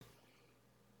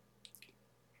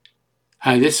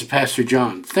Hi, this is Pastor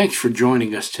John. Thanks for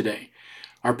joining us today.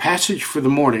 Our passage for the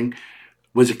morning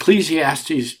was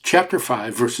Ecclesiastes chapter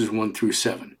 5, verses 1 through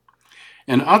 7.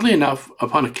 And oddly enough,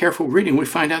 upon a careful reading, we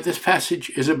find out this passage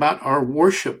is about our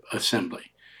worship assembly.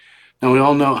 Now, we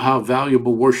all know how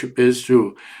valuable worship is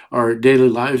to our daily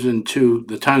lives and to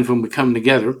the times when we come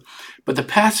together. But the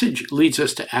passage leads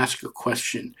us to ask a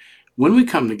question. When we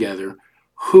come together,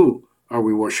 who are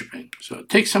we worshiping? So it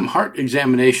takes some heart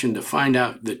examination to find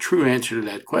out the true answer to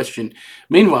that question.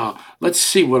 Meanwhile, let's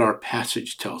see what our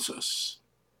passage tells us.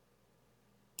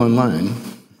 Online,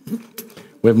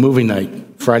 we have movie night,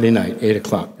 Friday night,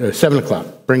 7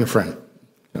 o'clock. Bring a friend.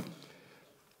 I'd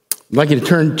like you to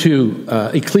turn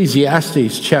to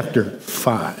Ecclesiastes chapter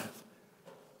 5.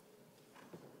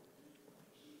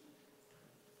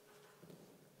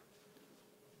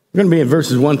 We're going to be in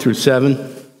verses 1 through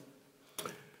 7.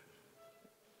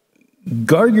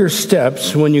 Guard your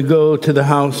steps when you go to the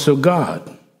house of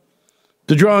God.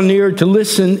 To draw near to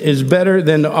listen is better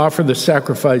than to offer the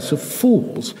sacrifice of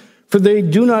fools, for they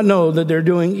do not know that they're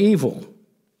doing evil.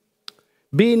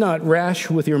 Be not rash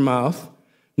with your mouth,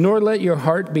 nor let your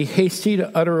heart be hasty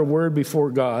to utter a word before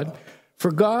God,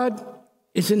 for God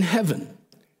is in heaven,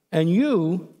 and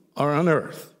you are on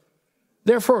earth.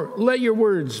 Therefore, let your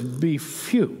words be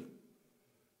few.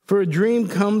 For a dream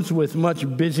comes with much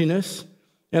busyness,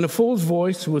 and a fool's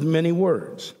voice with many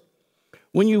words.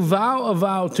 When you vow a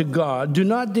vow to God, do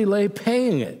not delay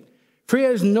paying it, for he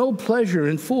has no pleasure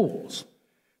in fools.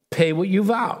 Pay what you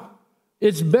vow.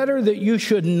 It's better that you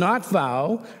should not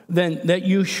vow than that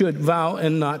you should vow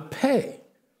and not pay.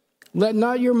 Let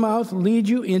not your mouth lead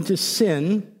you into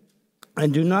sin,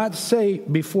 and do not say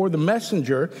before the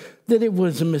messenger that it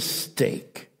was a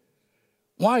mistake.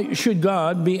 Why should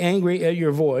God be angry at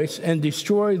your voice and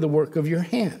destroy the work of your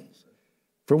hands?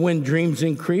 For when dreams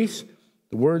increase,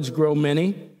 the words grow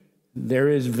many, there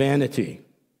is vanity.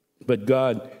 But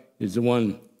God is the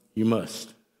one you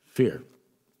must fear.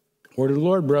 Word of the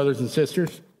Lord, brothers and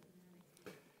sisters.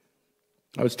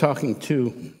 I was talking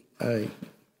to a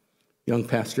young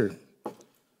pastor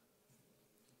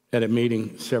at a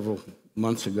meeting several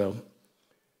months ago.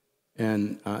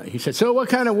 And he said, so what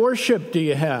kind of worship do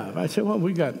you have? I said, well,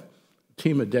 we got a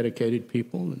team of dedicated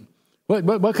people. And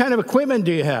what kind of equipment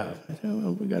do you have? I said,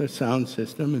 well, we got a sound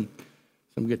system and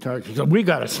some guitars. He said, we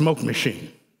got a smoke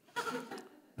machine.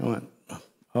 I went,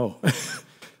 oh.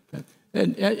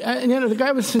 and the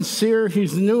guy was sincere.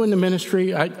 He's new in the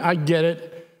ministry. I get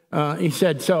it. He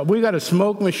said, so we got a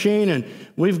smoke machine and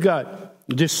we've got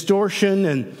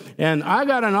distortion and I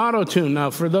got an auto-tune. Now,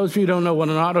 for those of you who don't know what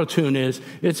an auto-tune is,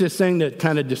 it's this thing that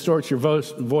kind of distorts your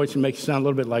voice and makes you sound a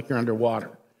little bit like you're underwater.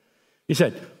 He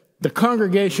said, the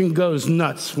congregation goes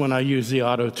nuts when I use the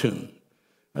auto-tune.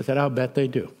 I said, I'll bet they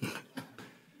do.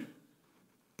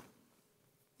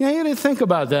 Yeah, you got to think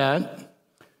about that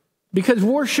because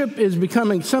worship is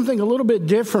becoming something a little bit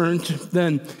different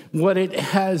than what it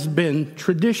has been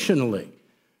traditionally.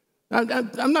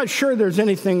 I'm not sure there's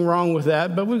anything wrong with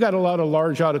that, but we've got a lot of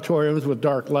large auditoriums with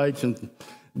dark lights and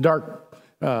dark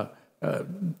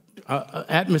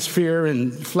atmosphere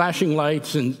and flashing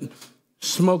lights and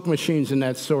smoke machines and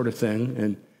that sort of thing.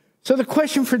 And so the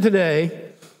question for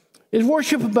today is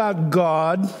worship about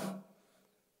God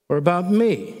or about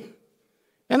me?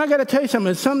 And I got to tell you something.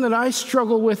 It's something that I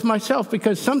struggle with myself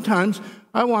because sometimes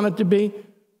I want it to be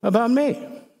about me.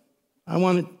 I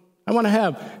want to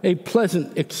have a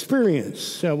pleasant experience.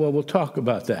 So, well, we'll talk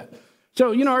about that.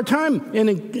 So, our time in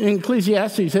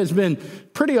Ecclesiastes has been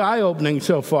pretty eye-opening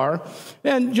so far.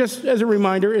 And just as a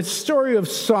reminder, it's the story of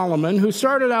Solomon, who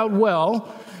started out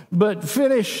well, but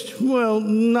finished, well,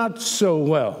 not so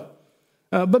well.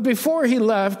 But before he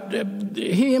left,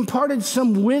 he imparted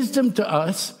some wisdom to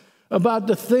us about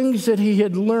the things that he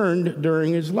had learned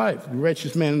during his life. The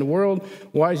richest man in the world,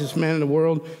 wisest man in the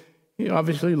world, he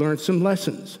obviously learned some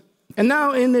lessons. And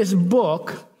now in this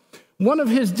book, one of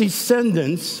his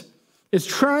descendants is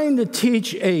trying to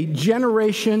teach a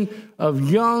generation of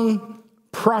young,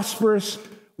 prosperous,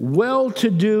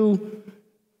 well-to-do,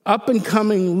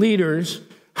 up-and-coming leaders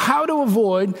how to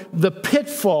avoid the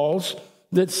pitfalls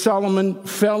that Solomon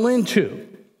fell into.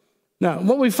 Now,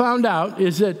 what we found out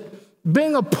is that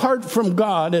being apart from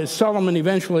God, as Solomon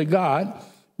eventually got,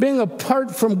 being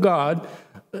apart from God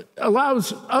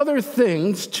allows other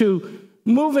things to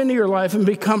move into your life and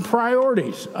become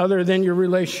priorities other than your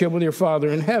relationship with your Father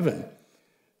in heaven.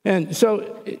 And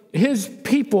so his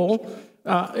people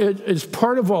is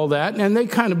part of all that, and they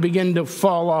kind of begin to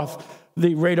fall off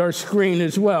the radar screen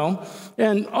as well.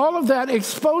 And all of that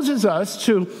exposes us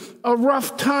to a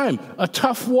rough time, a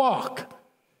tough walk.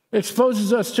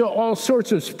 Exposes us to all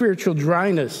sorts of spiritual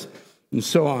dryness and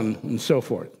so on and so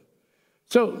forth.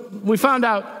 So we found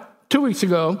out 2 weeks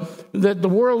ago that the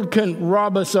world can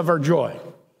rob us of our joy.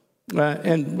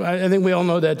 And I think we all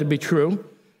know that to be true.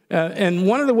 And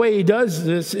one of the ways he does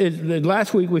this, is,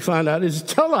 last week we found out, is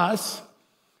tell us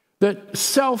that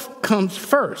self comes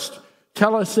first.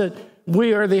 Tell us that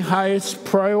we are the highest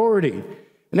priority.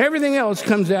 And everything else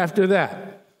comes after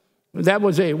that. That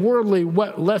was a worldly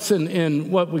lesson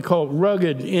in what we call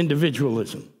rugged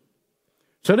individualism.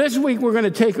 So this week we're going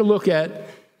to take a look at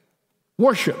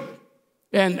worship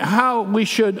and how we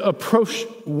should approach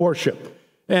worship.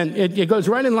 And it goes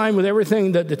right in line with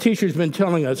everything that the teacher's been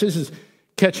telling us. This is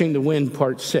Catching the Wind,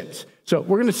 Part 6. So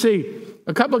we're going to see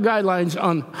a couple of guidelines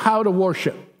on how to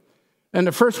worship. And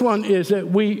the first one is that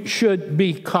we should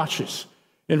be cautious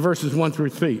in verses 1 through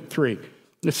 3.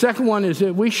 The second one is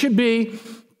that we should be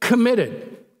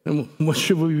committed. And what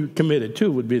should we be committed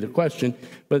to would be the question.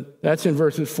 But that's in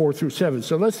verses 4 through 7.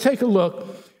 So let's take a look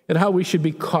at how we should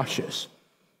be cautious.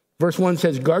 Verse 1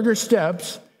 says, guard your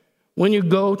steps when you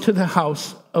go to the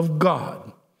house of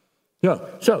God.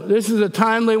 So this is a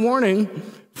timely warning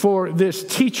for this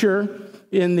teacher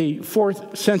in the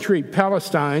 4th century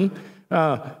Palestine.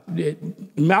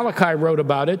 Malachi wrote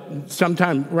about it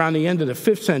sometime around the end of the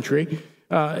 5th century.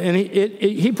 And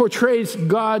he portrays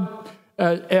God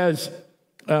as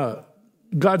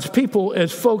God's people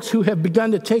as folks who have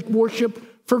begun to take worship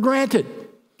for granted.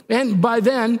 And by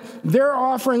then, they're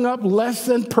offering up less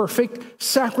than perfect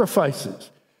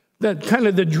sacrifices. That kind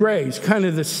of the dregs, kind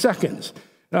of the seconds.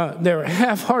 They're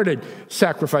half-hearted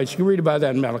sacrifice. You can read about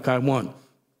that in Malachi 1.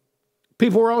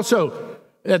 People were also,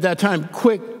 at that time,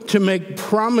 quick to make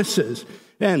promises.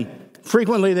 And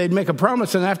frequently they'd make a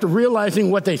promise, and after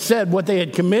realizing what they said, what they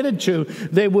had committed to,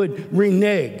 they would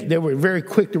renege. They were very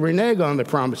quick to renege on the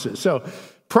promises. So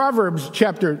Proverbs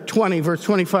chapter 20, verse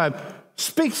 25,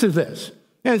 speaks of this.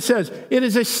 And it says, it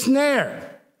is a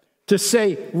snare to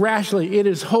say rashly, it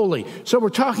is holy. So we're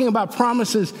talking about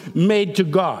promises made to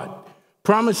God.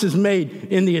 Promises made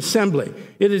in the assembly.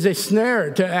 It is a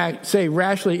snare to say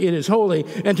rashly, it is holy,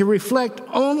 and to reflect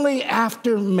only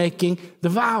after making the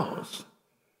vows.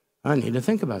 I need to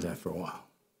think about that for a while.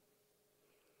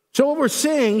 So what we're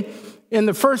seeing in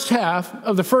the first half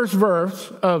of the first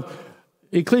verse of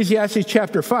Ecclesiastes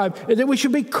chapter 5 is that we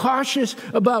should be cautious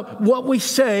about what we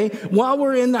say while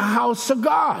we're in the house of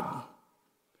God.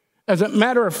 As a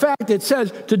matter of fact, it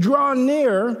says to draw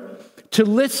near to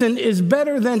listen is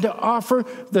better than to offer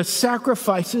the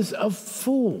sacrifices of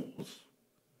fools,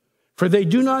 for they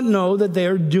do not know that they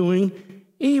are doing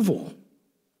evil.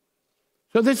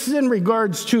 So this is in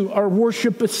regards to our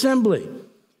worship assembly.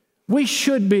 We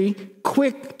should be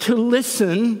quick to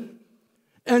listen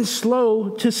and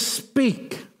slow to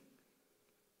speak.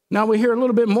 Now we hear a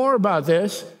little bit more about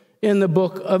this in the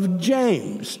book of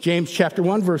James. James chapter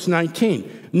 1, verse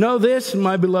 19. Know this,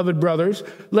 my beloved brothers,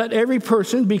 let every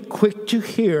person be quick to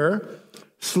hear,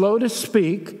 slow to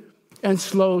speak, and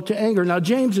slow to anger. Now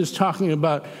James is talking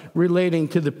about relating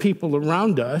to the people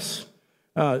around us,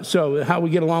 so how we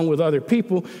get along with other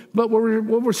people. But what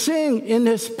we're seeing in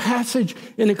this passage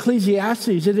in Ecclesiastes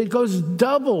is it goes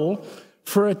double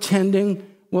for attending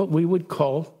what we would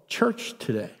call church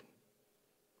today.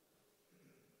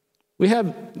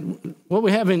 What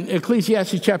we have in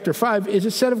Ecclesiastes chapter 5 is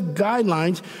a set of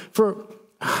guidelines for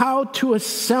how to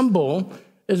assemble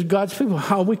as God's people,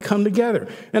 how we come together.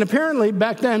 And apparently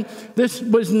back then, this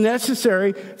was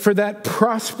necessary for that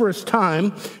prosperous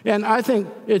time. And I think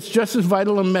it's just as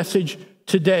vital a message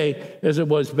today as it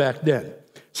was back then.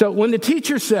 So when the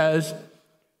teacher says,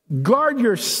 guard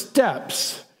your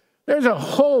steps, there's a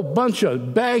whole bunch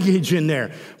of baggage in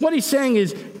there. What he's saying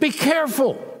is, be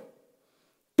careful.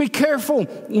 Be careful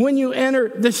when you enter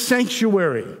the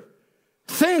sanctuary.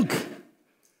 Think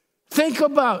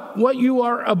about what you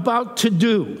are about to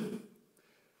do.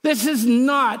 This is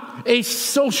not a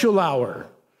social hour.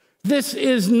 This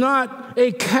is not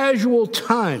a casual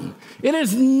time. It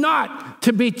is not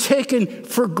to be taken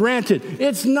for granted.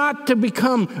 It's not to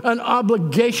become an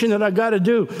obligation that I got to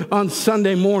do on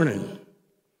Sunday morning.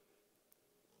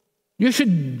 You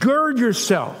should gird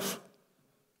yourself.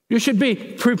 You should be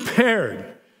prepared.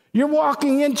 You're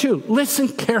walking into, listen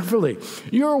carefully,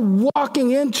 you're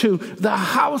walking into the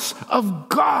house of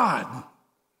God.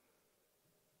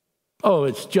 Oh,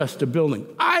 it's just a building.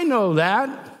 I know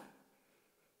that.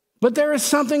 But there is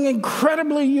something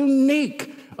incredibly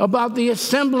unique about the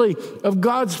assembly of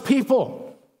God's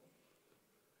people.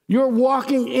 You're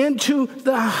walking into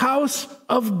the house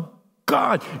of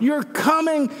God. You're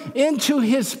coming into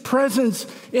his presence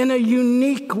in a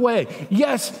unique way.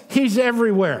 Yes, he's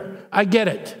everywhere. I get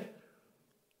it.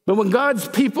 But when God's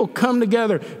people come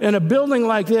together in a building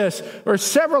like this, or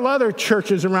several other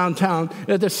churches around town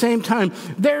at the same time,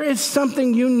 there is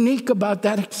something unique about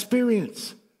that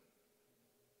experience.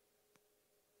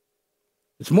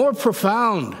 It's more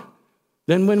profound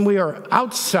than when we are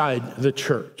outside the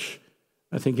church.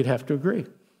 I think you'd have to agree.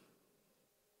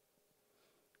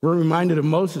 We're reminded of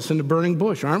Moses in the burning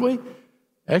bush, aren't we?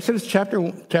 Exodus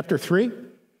chapter 3.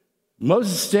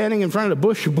 Moses standing in front of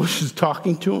the bush is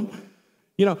talking to him.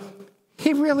 You know,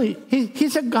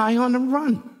 he's a guy on the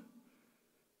run.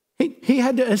 He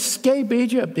had to escape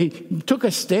Egypt. He took a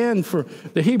stand for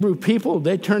the Hebrew people.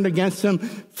 They turned against him.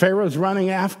 Pharaoh's running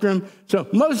after him. So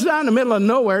Moses out in the middle of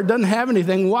nowhere, doesn't have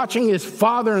anything, watching his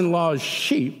father-in-law's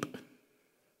sheep.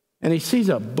 And he sees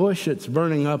a bush that's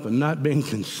burning up and not being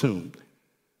consumed.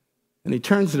 And he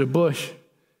turns to the bush.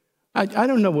 I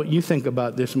don't know what you think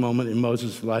about this moment in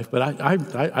Moses' life, but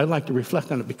I like to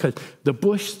reflect on it because the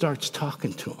bush starts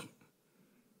talking to him.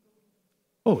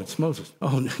 Oh, it's Moses.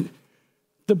 Oh,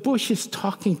 the bush is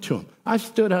talking to him. I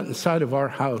stood out inside of our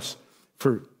house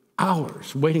for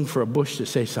hours waiting for a bush to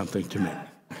say something to me.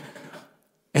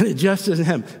 And it just isn't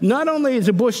him. Not only is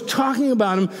the bush talking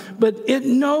about him, but it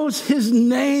knows his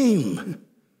name.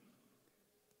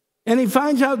 And he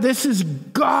finds out this is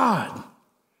God.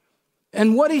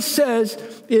 And what he says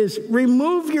is,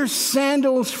 remove your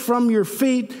sandals from your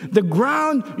feet. The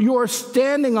ground you're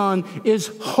standing on is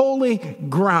holy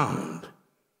ground.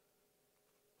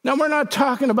 Now, we're not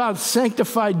talking about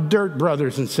sanctified dirt,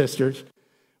 brothers and sisters.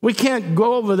 We can't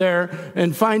go over there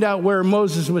and find out where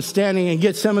Moses was standing and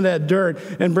get some of that dirt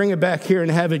and bring it back here and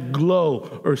have it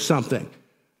glow or something.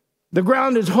 The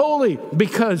ground is holy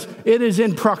because it is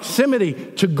in proximity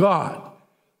to God.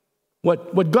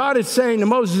 What God is saying to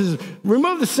Moses is,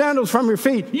 remove the sandals from your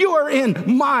feet. You are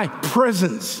in my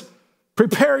presence.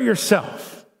 Prepare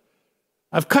yourself.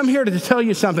 I've come here to tell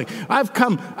you something. I've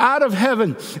come out of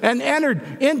heaven and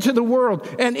entered into the world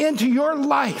and into your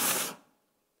life.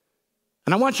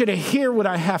 And I want you to hear what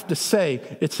I have to say.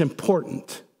 It's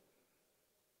important.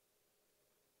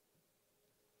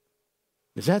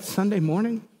 Is that Sunday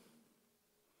morning?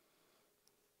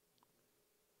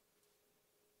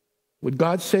 Would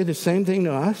God say the same thing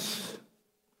to us?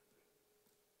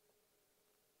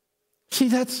 See,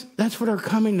 that's what our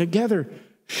coming together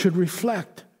should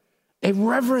reflect. A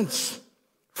reverence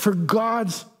for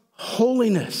God's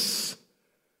holiness,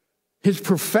 his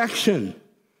perfection,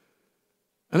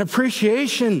 an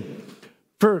appreciation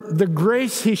for the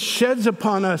grace he sheds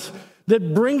upon us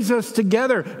that brings us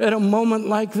together at a moment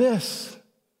like this.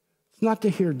 It's not to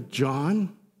hear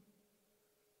John,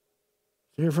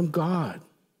 it's to hear from God.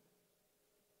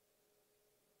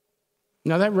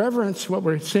 Now, that reverence, what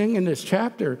we're seeing in this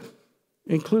chapter,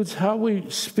 includes how we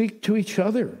speak to each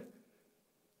other.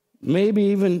 Maybe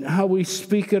even how we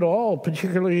speak at all,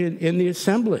 particularly in the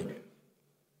assembly.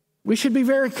 We should be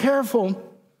very careful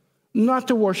not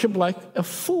to worship like a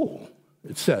fool,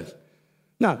 it says.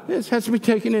 Now, this has to be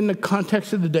taken in the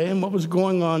context of the day and what was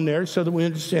going on there so that we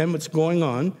understand what's going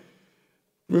on.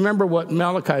 Remember what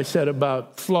Malachi said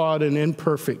about flawed and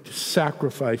imperfect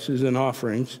sacrifices and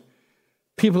offerings.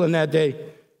 People in that day,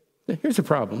 here's the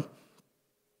problem.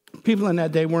 People in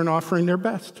that day weren't offering their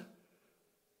best.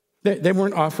 They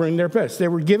weren't offering their best. They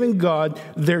were giving God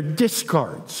their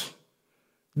discards,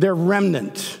 their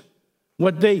remnant,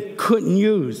 what they couldn't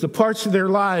use, the parts of their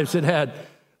lives that had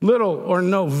little or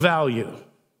no value.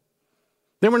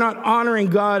 They were not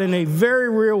honoring God in a very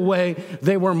real way.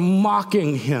 They were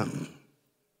mocking him,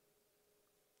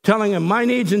 telling him, my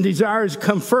needs and desires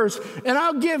come first, and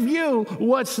I'll give you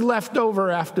what's left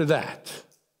over after that.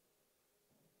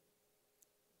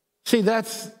 See,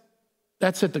 that's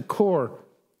at the core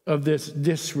of this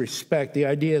disrespect, the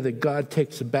idea that God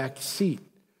takes a back seat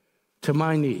to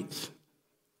my needs,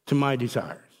 to my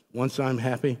desires. Once I'm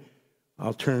happy,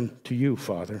 I'll turn to you,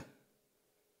 Father.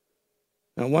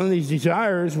 Now, one of these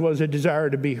desires was a desire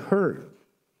to be heard,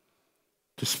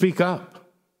 to speak up,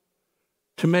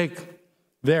 to make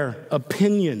their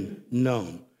opinion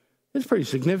known. It's pretty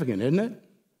significant, isn't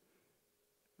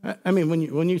it? I mean,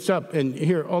 when you stop and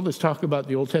hear all this talk about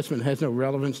the Old Testament has no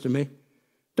relevance to me,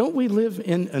 don't we live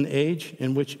in an age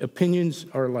in which opinions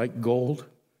are like gold?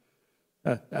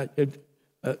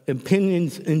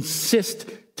 Opinions insist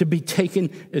to be taken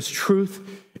as truth,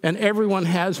 and everyone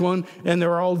has one, and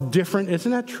they're all different.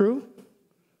 Isn't that true?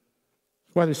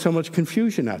 That's why there's so much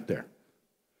confusion out there.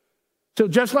 So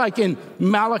just like in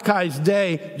Malachi's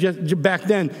day, just back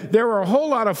then, there were a whole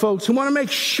lot of folks who want to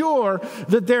make sure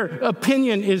that their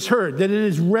opinion is heard, that it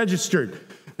is registered.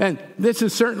 And this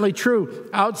is certainly true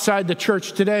outside the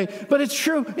church today, but it's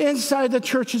true inside the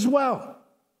church as well.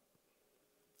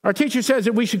 Our teacher says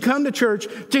that we should come to church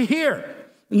to hear,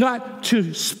 not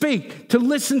to speak, to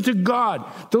listen to God,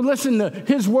 to listen to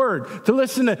his word, to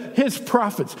listen to his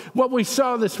prophets. What we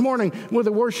saw this morning with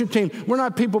the worship team, we're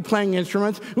not people playing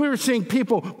instruments. We were seeing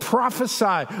people prophesy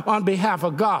on behalf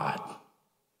of God.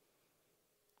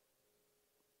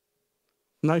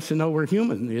 Nice to know we're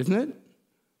human, isn't it?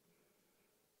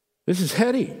 This is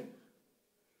heady.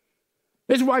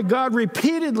 This is why God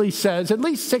repeatedly says, at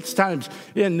least 6 times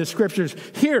in the scriptures,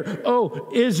 "Hear, O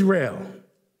Israel."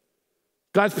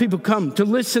 God's people come to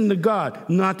listen to God,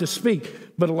 not to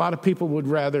speak. But a lot of people would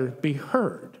rather be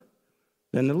heard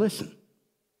than to listen.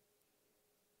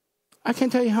 I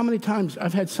can't tell you how many times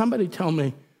I've had somebody tell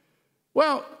me,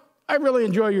 "Well, I really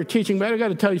enjoy your teaching, but I got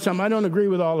to tell you something. I don't agree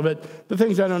with all of it. The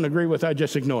things I don't agree with, I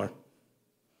just ignore."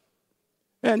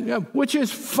 And which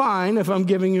is fine if I'm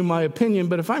giving you my opinion,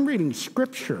 but if I'm reading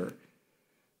Scripture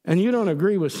and you don't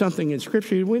agree with something in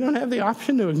Scripture, we don't have the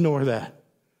option to ignore that.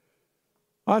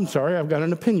 I'm sorry, I've got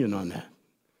an opinion on that.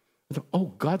 Oh,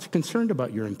 God's concerned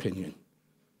about your opinion.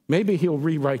 Maybe he'll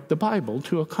rewrite the Bible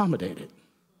to accommodate it.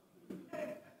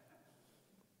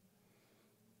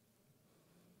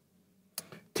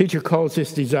 Teacher calls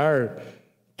this desire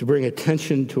to bring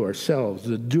attention to ourselves,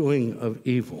 the doing of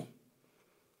evil.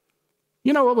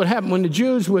 You know what would happen when the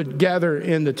Jews would gather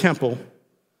in the temple?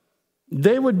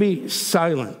 They would be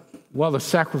silent while the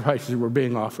sacrifices were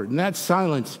being offered. And that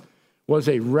silence was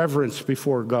a reverence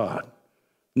before God,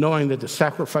 knowing that the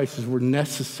sacrifices were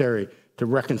necessary to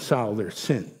reconcile their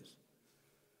sins.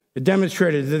 It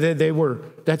demonstrated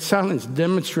that that silence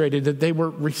demonstrated that they were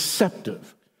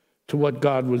receptive to what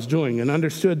God was doing and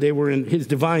understood they were in his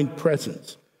divine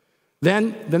presence.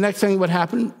 Then the next thing that would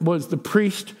happen was the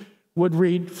priest would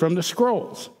read from the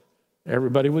scrolls.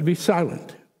 Everybody would be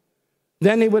silent.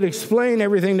 Then he would explain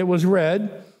everything that was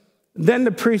read. Then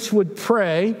the priest would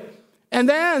pray. And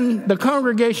then the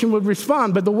congregation would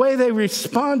respond. But the way they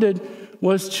responded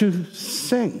was to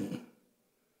sing.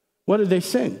 What did they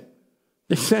sing?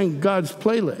 They sang God's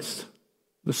playlist,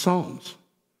 the Psalms.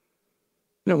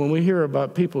 You know, when we hear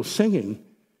about people singing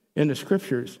in the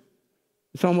scriptures,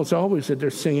 it's almost always that they're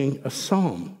singing a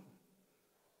psalm.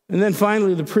 And then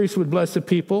finally, the priest would bless the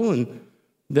people, and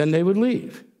then they would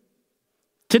leave.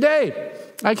 Today,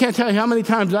 I can't tell you how many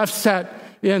times I've sat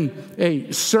in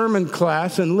a sermon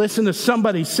class and listened to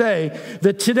somebody say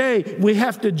that today we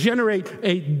have to generate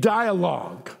a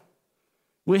dialogue.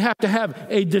 We have to have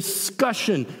a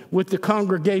discussion with the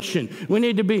congregation. We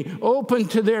need to be open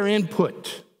to their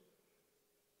input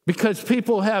because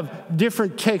people have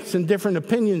different takes and different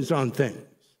opinions on things.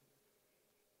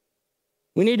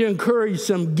 We need to encourage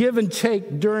some give and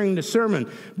take during the sermon.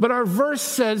 But our verse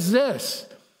says this: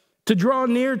 to draw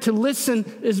near to listen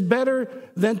is better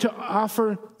than to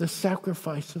offer the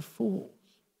sacrifice of fools.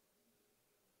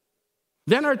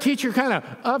 Then our teacher kind of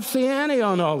ups the ante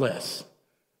on all this.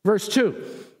 Verse 2,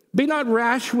 be not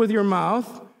rash with your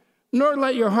mouth, nor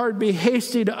let your heart be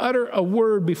hasty to utter a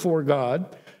word before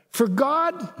God. For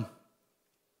God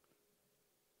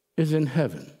is in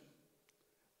heaven,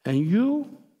 and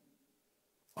you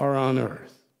are on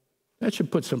earth. That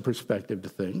should put some perspective to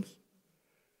things.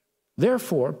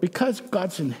 Therefore, because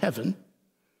God's in heaven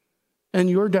and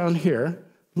you're down here,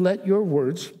 let your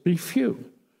words be few.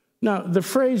 Now, the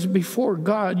phrase before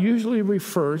God usually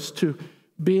refers to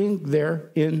being there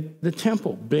in the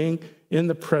temple, being in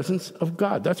the presence of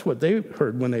God. That's what they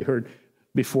heard when they heard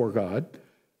before God.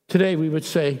 Today, we would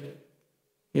say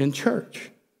in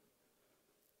church.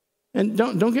 And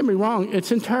don't get me wrong,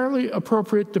 it's entirely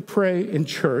appropriate to pray in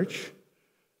church,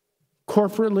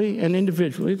 corporately and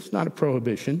individually. It's not a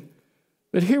prohibition.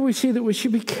 But here we see that we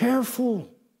should be careful.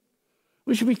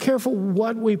 We should be careful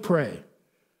what we pray.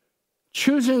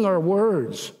 Choosing our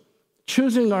words,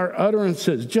 choosing our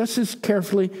utterances just as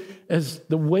carefully as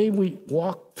the way we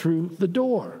walk through the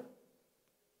door.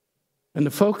 And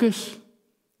the focus,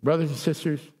 brothers and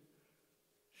sisters,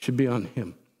 should be on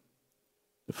him.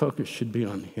 The focus should be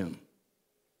on him.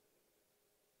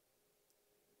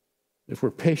 If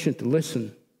we're patient to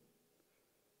listen,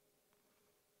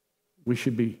 we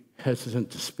should be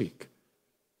hesitant to speak.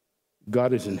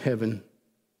 God is in heaven.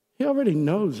 He already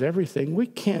knows everything. We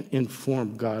can't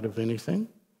inform God of anything.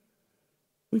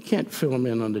 We can't fill him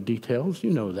in on the details. You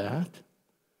know that.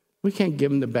 We can't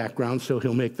give him the background so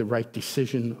he'll make the right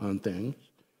decision on things.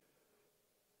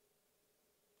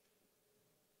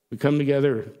 We come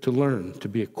together to learn, to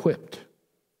be equipped,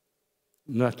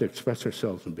 not to express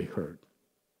ourselves and be heard.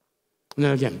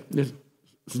 Now again, this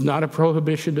is not a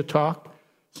prohibition to talk.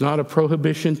 It's not a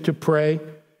prohibition to pray.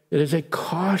 It is a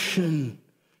caution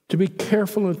to be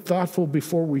careful and thoughtful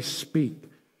before we speak.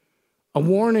 A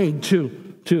warning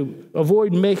to to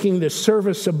avoid making the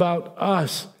service about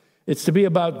us. It's to be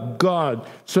about God.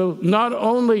 So not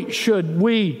only should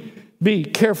we be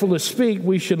careful to speak,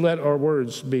 we should let our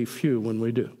words be few when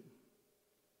we do.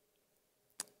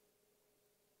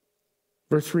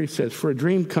 Verse 3 says, "For a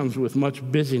dream comes with much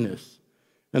busyness,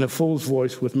 and a fool's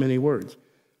voice with many words."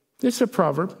 This is a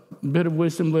proverb, a bit of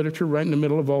wisdom literature right in the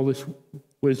middle of all this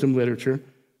wisdom literature,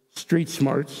 street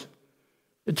smarts.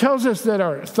 It tells us that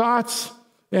our thoughts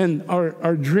and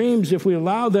our dreams, if we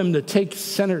allow them to take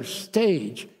center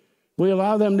stage, we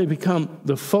allow them to become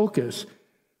the focus.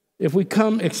 If we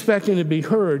come expecting to be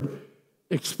heard,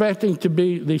 expecting to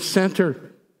be the center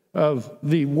of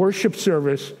the worship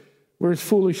service, we're as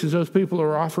foolish as those people who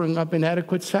are offering up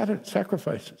inadequate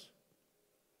sacrifices.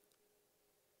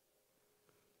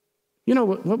 You know,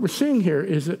 what we're seeing here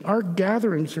is that our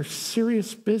gatherings are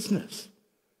serious business.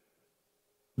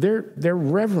 They're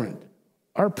reverent.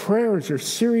 Our prayers are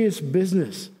serious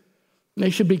business. They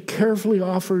should be carefully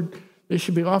offered. They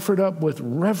should be offered up with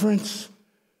reverence,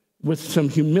 with some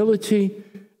humility,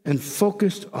 and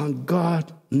focused on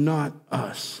God, not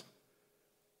us.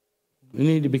 We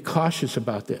need to be cautious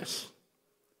about this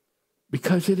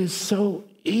because it is so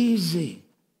easy.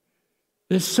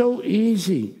 It's so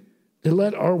easy to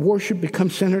let our worship become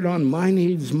centered on my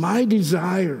needs, my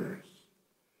desires,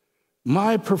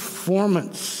 my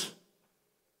performance,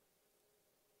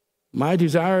 my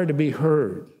desire to be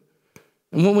heard.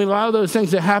 And when we allow those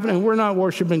things to happen, and we're not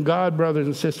worshiping God, brothers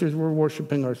and sisters, we're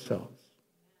worshiping ourselves.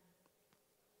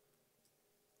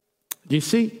 Do you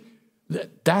see?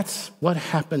 That's what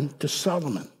happened to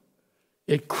Solomon.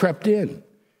 It crept in.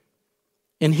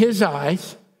 In his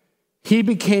eyes, he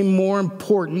became more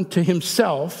important to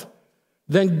himself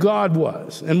than God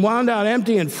was, and wound out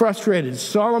empty and frustrated.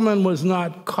 Solomon was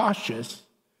not cautious.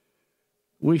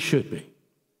 We should be.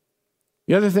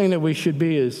 The other thing that we should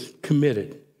be is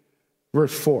committed.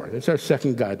 Verse 4, that's our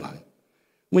second guideline.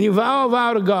 When you vow a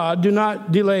vow to God, do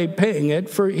not delay paying it,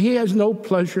 for he has no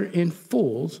pleasure in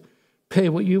fools. Pay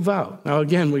what you vow. Now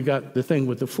again, we got the thing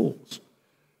with the fools.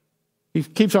 He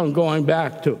keeps on going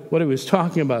back to what he was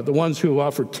talking about, the ones who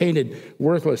offer tainted,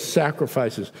 worthless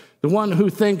sacrifices, the one who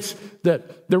thinks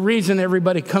that the reason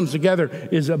everybody comes together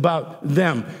is about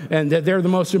them and that they're the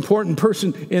most important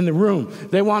person in the room.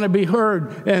 They want to be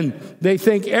heard, and they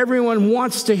think everyone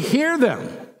wants to hear them.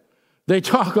 They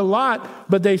talk a lot,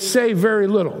 but they say very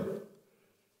little.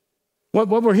 What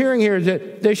we're hearing here is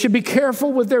that they should be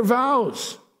careful with their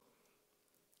vows.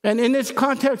 And in this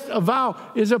context, a vow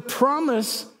is a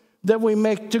promise that we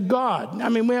make to God. I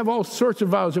mean, we have all sorts of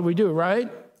vows that we do,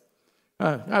 right?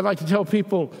 I like to tell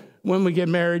people when they get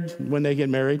married,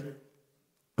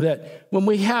 that when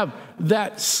we have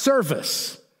that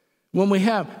service, when we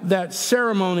have that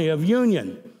ceremony of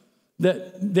union,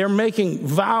 that they're making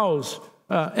vows,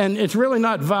 and it's really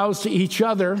not vows to each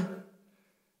other.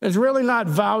 It's really not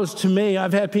vows to me.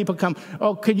 I've had people come,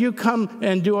 "Oh, could you come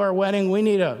and do our wedding? We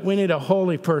need a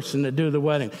holy person to do the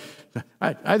wedding."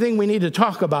 I think we need to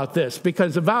talk about this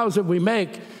because the vows that we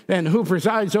make and who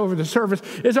presides over the service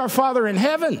is our Father in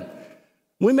heaven.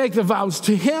 We make the vows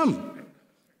to him.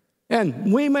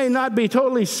 And we may not be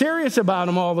totally serious about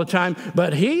them all the time,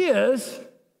 but he is.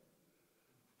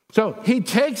 So he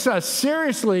takes us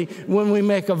seriously when we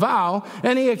make a vow,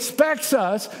 and he expects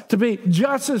us to be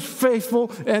just as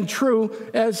faithful and true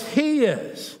as he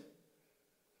is.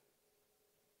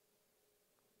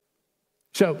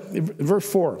 So verse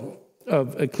 4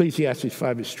 of Ecclesiastes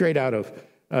 5 is straight out of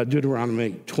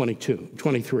Deuteronomy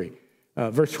 23.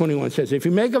 Verse 21 says, "If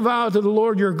you make a vow to the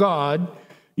Lord your God,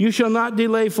 you shall not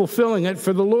delay fulfilling it,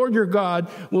 for the Lord your God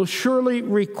will surely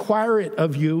require it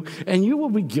of you, and you will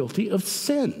be guilty of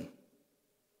sin.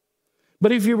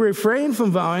 But if you refrain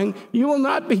from vowing, you will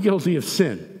not be guilty of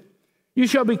sin. You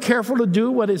shall be careful to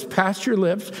do what is past your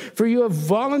lips, for you have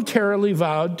voluntarily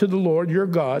vowed to the Lord your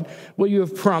God what you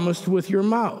have promised with your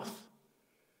mouth."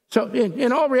 So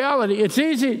in all reality, it's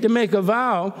easy to make a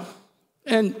vow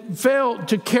and fail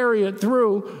to carry it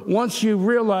through once you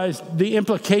realize the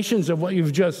implications of what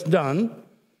you've just done.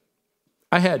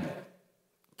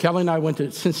 Kelly and I went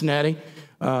to Cincinnati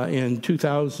in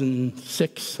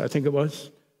 2006, I think it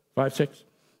was, 5-6.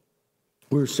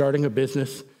 We were starting a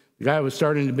business. The guy was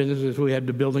starting the business. We had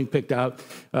the building picked out.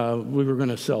 We were going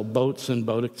to sell boats and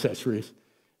boat accessories.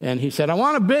 And he said, "I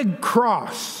want a big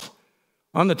cross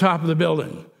on the top of the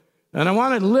building. And I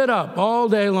want it lit up all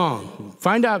day long.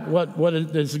 Find out what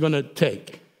it is going to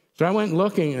take." So I went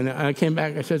looking, and I came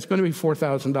back. I said, "It's going to be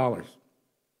 $4,000.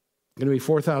 It's going to be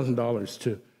 $4,000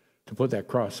 to put that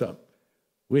cross up.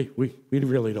 We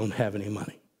really don't have any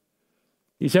money."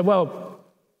 He said, "Well,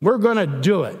 we're going to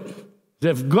do it."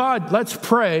 Let's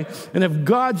pray, and if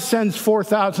God sends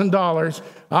 $4,000,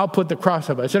 I'll put the cross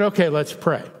up. I said, okay, let's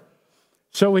pray.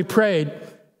 So we prayed,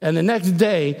 and the next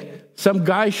day, some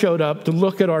guy showed up to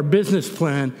look at our business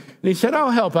plan, and he said,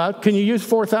 I'll help out. Can you use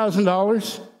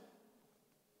 $4,000?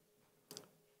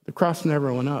 The cross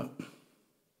never went up.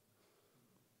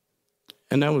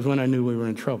 And that was when I knew we were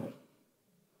in trouble.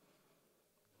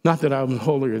 Not that I was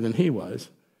holier than he was.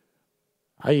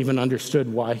 I even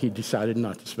understood why he decided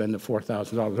not to spend the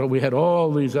 $4,000. Oh, we had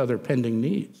all these other pending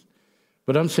needs.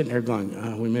 But I'm sitting there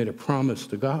going, we made a promise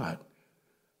to God.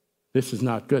 This is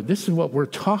not good. This is what we're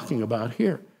talking about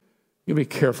here. You be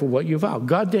careful what you vow.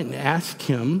 God didn't ask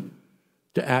him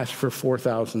to ask for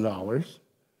 $4,000.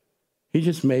 He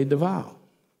just made the vow.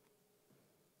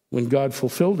 When God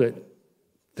fulfilled it,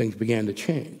 things began to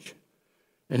change.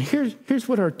 And here's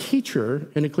what our teacher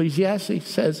in Ecclesiastes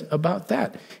says about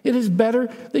that. It is better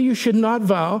that you should not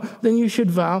vow than you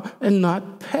should vow and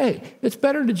not pay. It's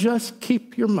better to just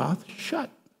keep your mouth shut.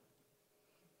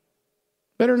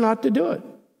 Better not to do it.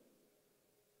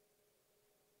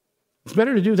 It's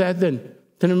better to do that than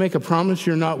to make a promise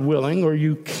you're not willing or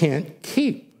you can't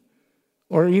keep,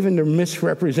 or even to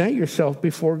misrepresent yourself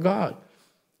before God.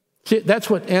 See, that's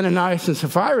what Ananias and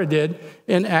Sapphira did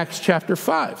in Acts chapter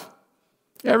 5.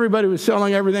 Everybody was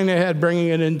selling everything they had, bringing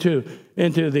it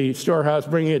into the storehouse,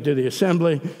 bringing it to the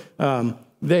assembly.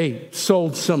 They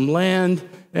sold some land,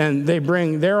 and they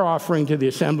bring their offering to the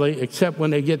assembly, except when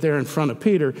they get there in front of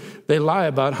Peter, they lie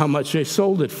about how much they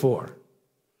sold it for.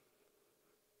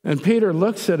 And Peter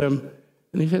looks at him,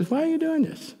 and he says, why are you doing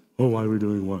this? Oh, why are we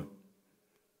doing what?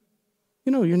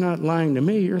 You know, you're not lying to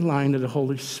me, you're lying to the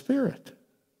Holy Spirit.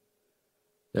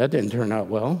 That didn't turn out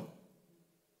well.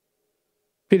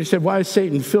 Peter said, why has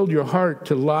Satan filled your heart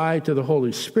to lie to the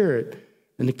Holy Spirit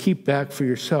and to keep back for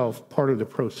yourself part of the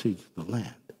proceeds of the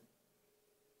land?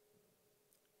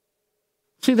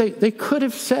 See, they could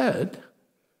have said,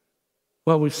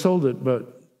 well, we sold it,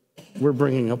 but we're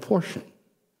bringing a portion.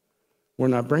 We're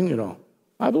not bringing it all.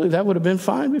 I believe that would have been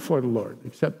fine before the Lord,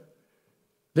 except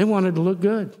they wanted to look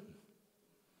good.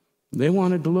 They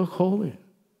wanted to look holy.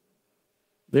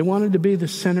 They wanted to be the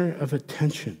center of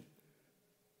attention.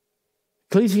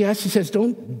 Ecclesiastes says,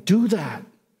 don't do that.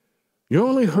 You're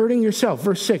only hurting yourself.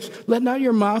 Verse 6, let not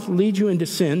your mouth lead you into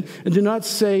sin, and do not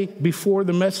say before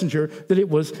the messenger that it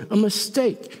was a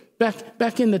mistake.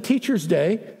 Back in the teacher's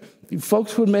day,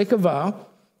 folks would make a vow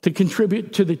to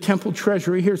contribute to the temple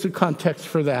treasury. Here's the context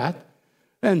for that.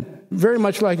 And very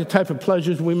much like the type of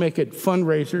pledges we make at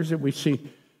fundraisers that we see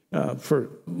for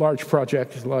large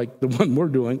projects like the one we're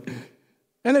doing.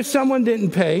 And if someone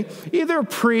didn't pay, either a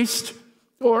priest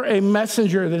or a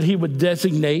messenger that he would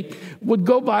designate would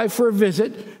go by for a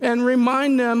visit and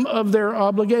remind them of their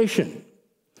obligation.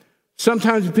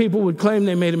 Sometimes people would claim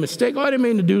they made a mistake. Oh, I didn't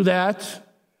mean to do that.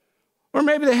 Or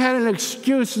maybe they had an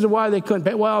excuse as to why they couldn't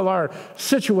pay. Well, our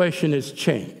situation has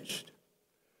changed.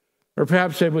 Or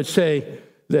perhaps they would say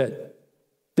that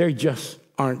they just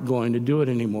aren't going to do it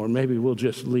anymore. Maybe we'll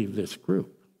just leave this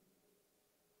group.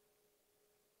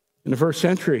 In the first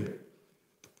century,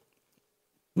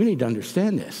 we need to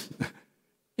understand this.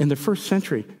 In the first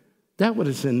century, that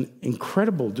was an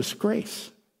incredible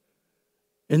disgrace.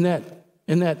 In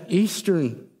that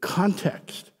Eastern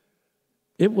context,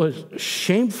 it was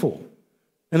shameful.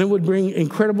 And it would bring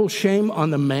incredible shame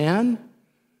on the man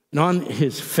and on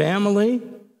his family.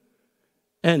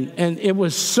 And it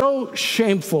was so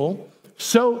shameful,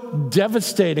 so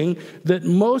devastating, that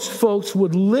most folks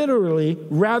would literally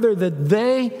rather that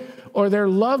they or their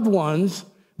loved ones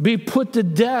be put to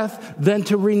death than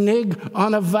to renege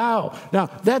on a vow. Now,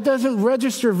 that doesn't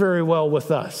register very well with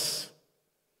us.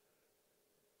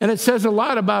 And it says a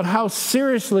lot about how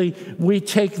seriously we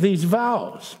take these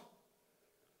vows.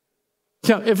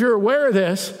 Now, if you're aware of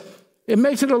this, it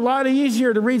makes it a lot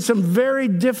easier to read some very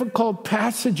difficult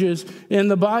passages in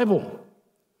the Bible,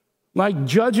 like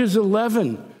Judges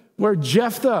 11, where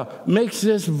Jephthah makes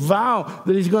this vow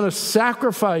that he's going to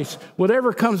sacrifice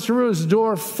whatever comes through his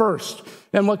door first.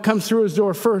 And what comes through his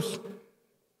door first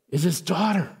is his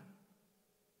daughter.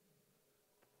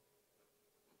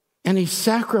 And he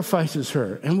sacrifices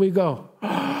her. And we go,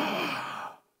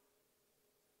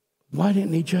 why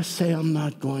didn't he just say, I'm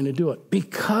not going to do it?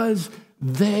 Because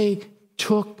they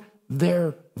took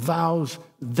their vows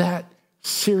that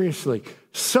seriously.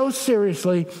 So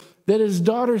seriously that his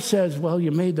daughter says, well,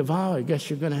 you made the vow. I guess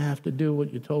you're going to have to do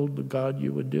what you told the God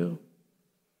you would do.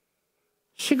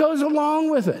 She goes along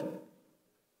with it.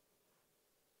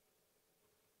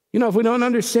 You know, if we don't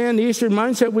understand the Eastern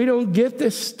mindset, we don't get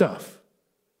this stuff.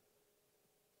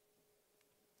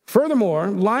 Furthermore,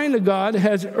 lying to God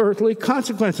has earthly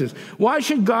consequences. Why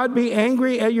should God be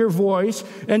angry at your voice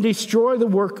and destroy the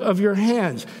work of your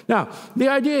hands? Now, the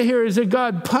idea here is that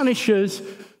God punishes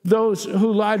those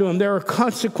who lie to him. There are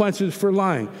consequences for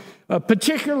lying,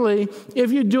 particularly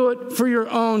if you do it for your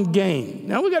own gain.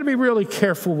 Now, we've got to be really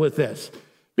careful with this,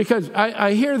 because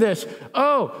I hear this,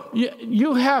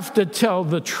 you have to tell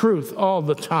the truth all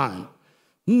the time.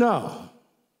 No.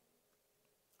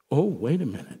 Oh, wait a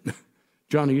minute.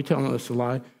 John, are you telling us a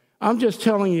lie? I'm just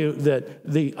telling you that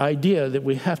the idea that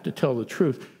we have to tell the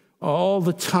truth all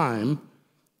the time,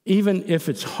 even if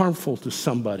it's harmful to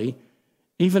somebody,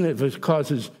 even if it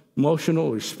causes emotional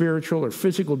or spiritual or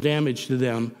physical damage to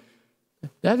them,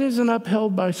 that isn't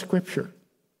upheld by Scripture.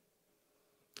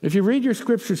 If you read your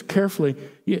Scriptures carefully,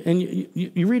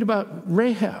 you read about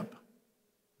Rahab,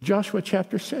 Joshua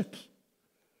chapter 6.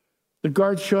 The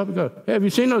guards show up and go, "Hey, have you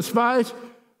seen those spies?"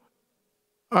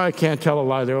 "I can't tell a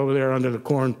lie. They're over there under the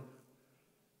corn.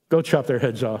 Go chop their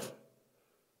heads off."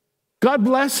 God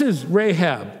blesses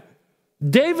Rahab.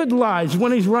 David lies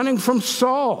when he's running from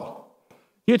Saul.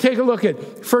 You take a look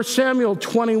at 1 Samuel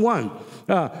 21,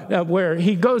 where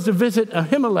he goes to visit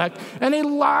Ahimelech, and he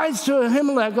lies to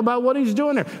Ahimelech about what he's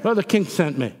doing there. "Well, the king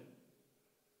sent me."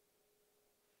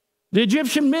 The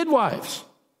Egyptian midwives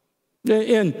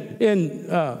in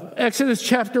Exodus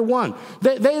chapter 1,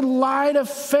 they lie to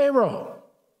Pharaoh.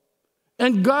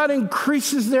 And God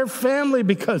increases their family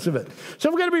because of it.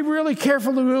 So we've got to be really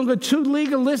careful that we don't get too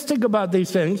legalistic about these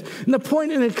things. And the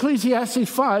point in Ecclesiastes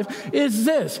 5 is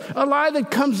this: a lie that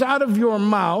comes out of your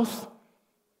mouth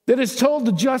that is told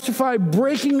to justify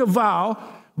breaking a vow,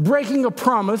 breaking a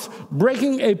promise,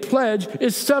 breaking a pledge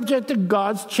is subject to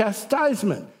God's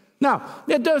chastisement. Now,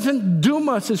 it doesn't doom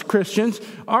us as Christians.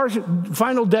 Our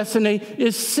final destiny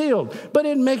is sealed. But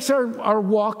it makes our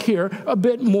walk here a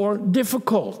bit more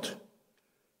difficult.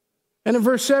 And in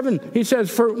verse 7, he says,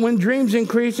 "For when dreams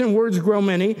increase and words grow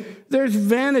many, there's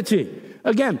vanity."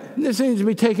 Again, this needs to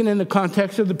be taken in the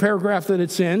context of the paragraph that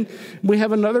it's in. We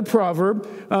have another proverb.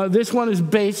 This one is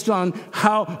based on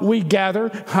how we gather,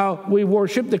 how we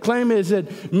worship. The claim is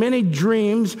that many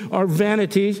dreams are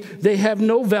vanities. They have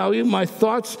no value. My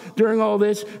thoughts during all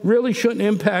this really shouldn't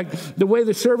impact the way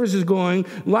the service is going.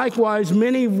 Likewise,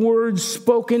 many words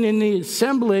spoken in the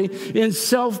assembly in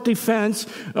self-defense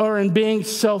or in being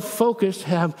self-focused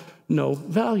have no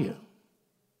value.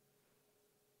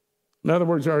 In other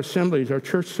words, our assemblies, our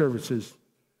church services,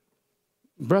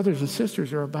 brothers and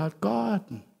sisters, are about God.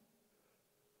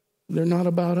 They're not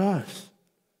about us.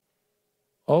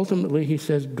 Ultimately, he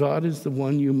says, God is the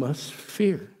one you must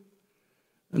fear.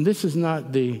 And this is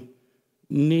not the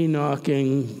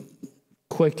knee-knocking,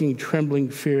 quaking,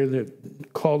 trembling fear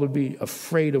that called to be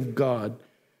afraid of God.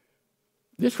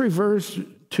 This refers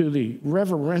to the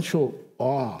reverential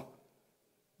awe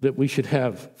that we should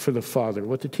have for the Father.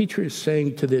 What the teacher is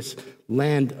saying to this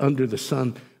land under the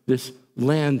sun, this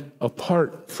land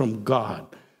apart from God,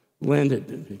 land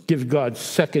that gives God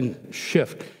second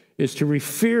shift, is to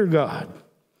revere God,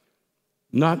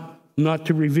 not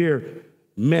to revere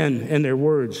men and their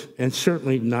words, and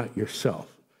certainly not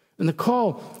yourself. And the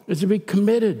call is to be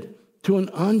committed to an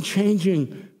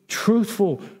unchanging,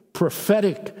 truthful,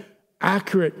 prophetic,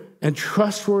 accurate, and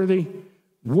trustworthy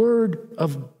Word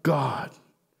of God.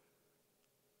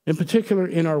 In particular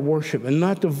in our worship, and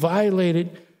not to violate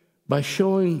it by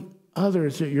showing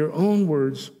others that your own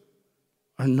words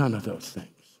are none of those things.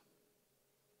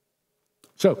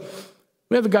 So,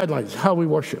 we have the guidelines, how we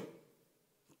worship.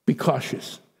 Be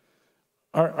cautious.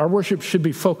 Our worship should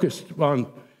be focused on,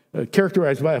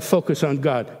 characterized by a focus on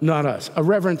God, not us. A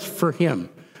reverence for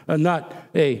Him, not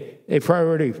a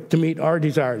priority to meet our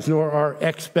desires, nor our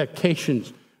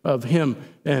expectations of Him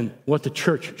and what the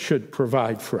church should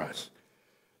provide for us.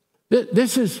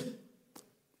 This is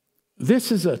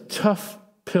a tough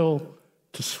pill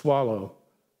to swallow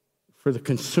for the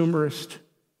consumerist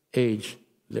age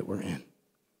that we're in.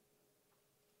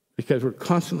 Because we're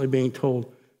constantly being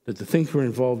told that the things we're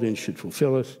involved in should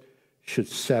fulfill us, should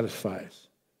satisfy us.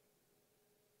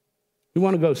 We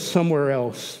want to go somewhere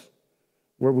else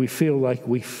where we feel like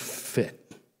we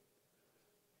fit.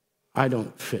 I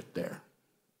don't fit there.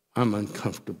 I'm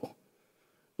uncomfortable.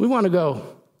 We want to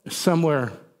go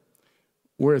somewhere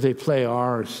where they play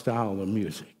our style of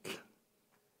music.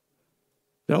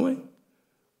 Don't we?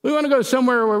 We want to go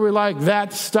somewhere where we like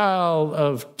that style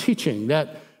of teaching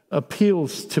that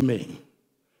appeals to me.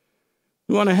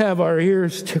 We want to have our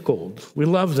ears tickled. We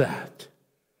love that.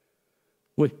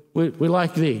 We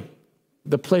like the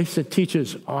place that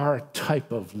teaches our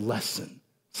type of lesson,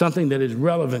 something that is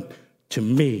relevant to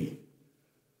me.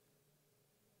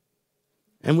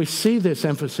 And we see this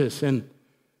emphasis in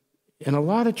a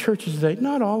lot of churches today.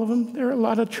 Not all of them. There are a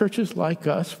lot of churches like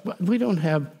us, but we don't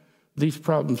have these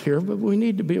problems here, but we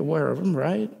need to be aware of them,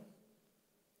 right?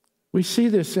 We see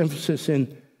this emphasis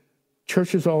in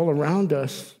churches all around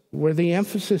us where the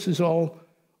emphasis is all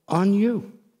on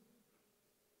you.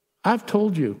 I've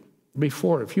told you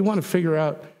before, if you want to figure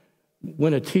out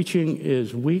when a teaching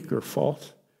is weak or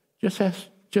false, just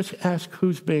ask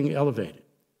who's being elevated.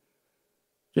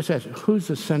 Just ask who's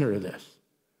the center of this.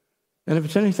 And if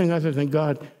it's anything other than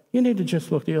God, you need to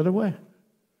just look the other way.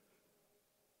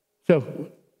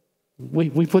 So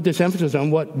we put this emphasis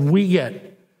on what we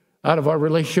get out of our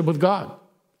relationship with God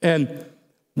and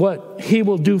what he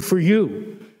will do for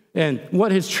you and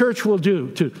what his church will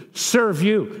do to serve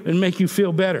you and make you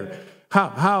feel better.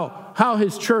 How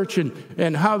his church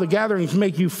and how the gatherings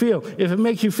make you feel. If it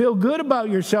makes you feel good about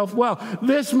yourself, well,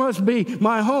 this must be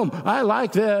my home. I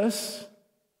like this.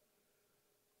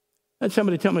 I had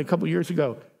somebody tell me a couple years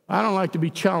ago, I don't like to be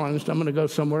challenged. I'm going to go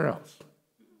somewhere else.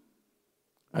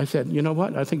 I said, you know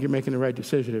what? I think you're making the right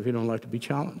decision if you don't like to be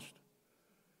challenged.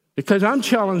 Because I'm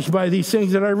challenged by these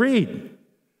things that I read.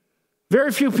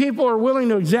 Very few people are willing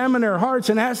to examine their hearts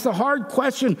and ask the hard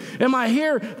question, am I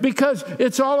here because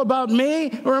it's all about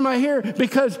me, or am I here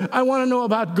because I want to know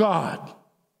about God? If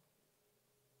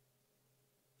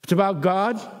it's about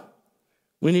God,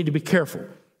 we need to be careful.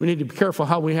 We need to be careful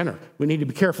how we enter. We need to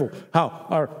be careful how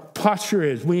our posture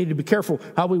is. We need to be careful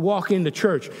how we walk into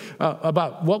church,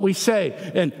 about what we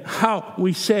say and how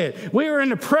we say it. We are in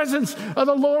the presence of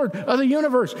the Lord of the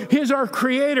universe. He's our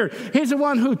creator. He's the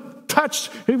one who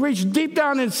he reached deep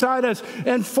down inside us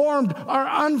and formed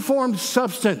our unformed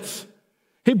substance.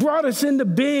 He brought us into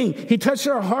being. He touched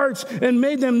our hearts and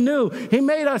made them new. He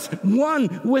made us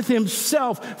one with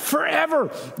himself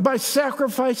forever by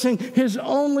sacrificing his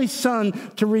only son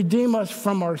to redeem us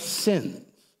from our sins.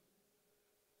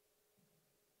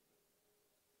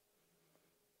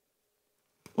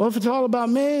 Well, if it's all about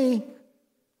me,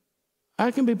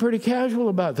 I can be pretty casual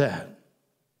about that.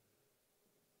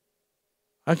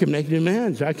 I can make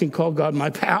demands. I can call God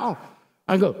my pal.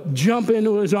 I go jump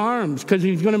into his arms because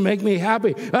he's going to make me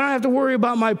happy. I don't have to worry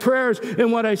about my prayers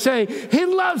and what I say. He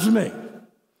loves me.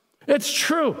 It's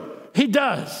true. He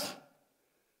does.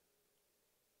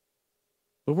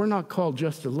 But we're not called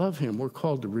just to love him. We're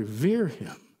called to revere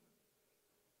him.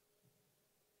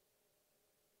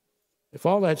 If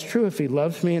all that's true, if he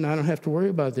loves me and I don't have to worry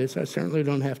about this, I certainly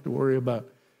don't have to worry about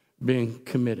being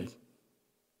committed.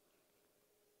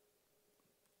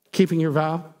 Keeping your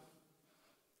vow,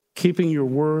 keeping your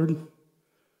word.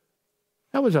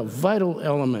 That was a vital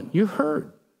element. You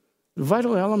heard. The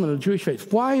vital element of the Jewish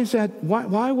faith. Why is that?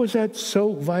 Why was that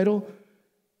so vital?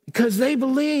 Because they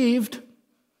believed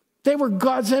they were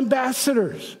God's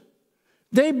ambassadors.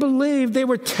 They believed they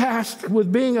were tasked with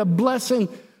being a blessing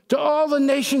to all the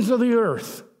nations of the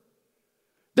earth.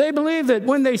 They believed that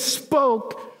when they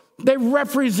spoke, they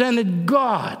represented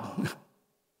God.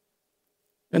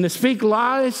 And to speak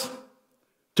lies,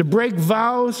 to break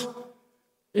vows,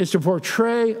 is to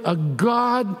portray a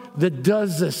God that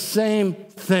does the same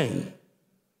thing.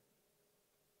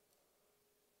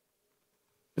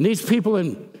 And these people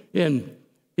in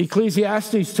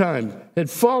Ecclesiastes' time had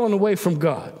fallen away from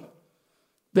God.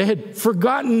 They had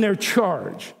forgotten their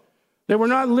charge. They were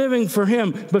not living for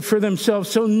him, but for themselves.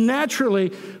 So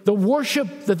naturally, the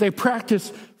worship that they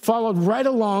practiced followed right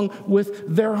along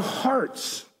with their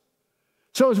hearts.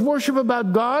 So is worship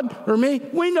about God or me?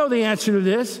 We know the answer to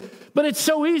this, but it's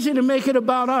so easy to make it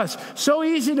about us. So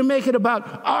easy to make it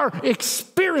about our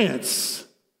experience.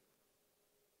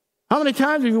 How many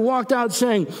times have you walked out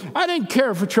saying, I didn't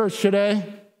care for church today?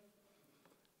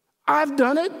 I've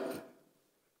done it.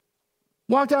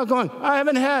 Walked out going, I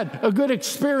haven't had a good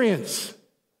experience.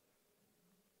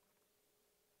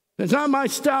 It's not my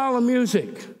style of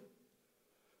music.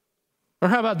 Or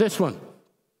how about this one?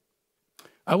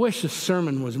 I wish the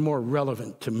sermon was more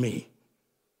relevant to me.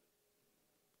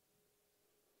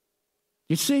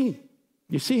 You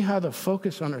see how the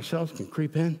focus on ourselves can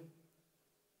creep in?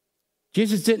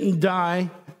 Jesus didn't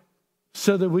die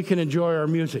so that we can enjoy our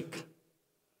music.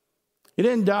 He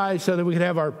didn't die so that we could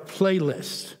have our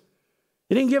playlist.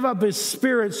 He didn't give up his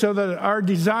spirit so that our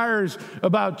desires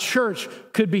about church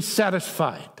could be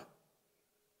satisfied.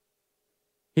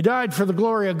 He died for the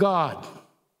glory of God.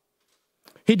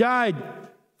 He died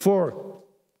for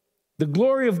the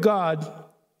glory of God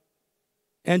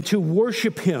and to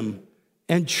worship him.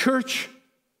 And church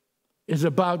is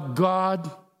about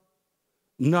God,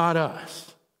 not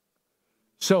us.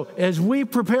 So as we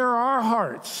prepare our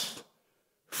hearts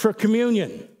for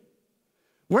communion,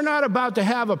 We're not about to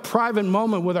have a private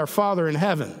moment with our Father in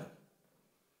heaven.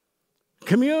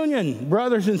 Communion,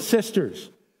 brothers and sisters,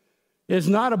 is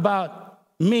not about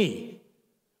me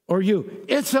or you.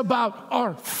 It's about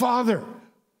our Father.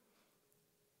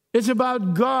 It's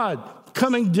about God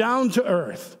coming down to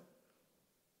earth,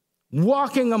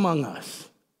 walking among us,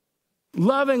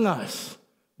 loving us,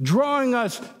 drawing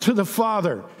us to the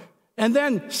Father, and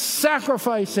then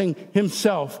sacrificing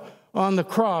himself on the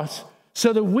cross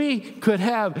so that we could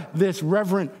have this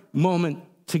reverent moment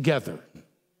together.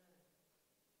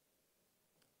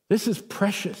 This is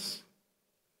precious.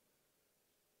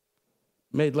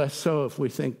 Made less so if we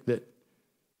think that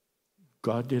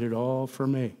God did it all for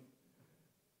me.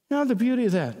 You know the beauty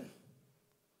of that?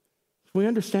 If we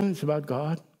understand it's about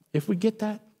God, if we get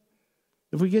that,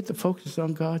 if we get the focus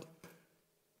on God,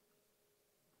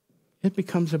 it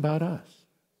becomes about us.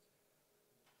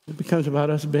 It becomes about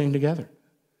us being together.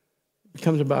 It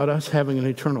becomes about us having an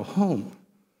eternal home.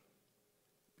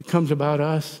 It becomes about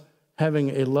us having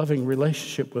a loving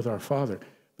relationship with our Father.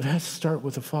 But it has to start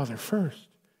with the Father first.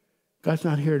 God's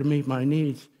not here to meet my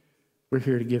needs. We're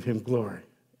here to give him glory.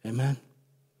 Amen?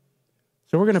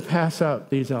 So we're going to pass out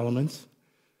these elements.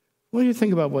 What do you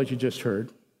think about what you just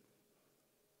heard?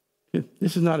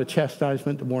 This is not a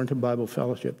chastisement to Warrenton Bible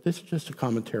Fellowship. This is just a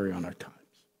commentary on our times.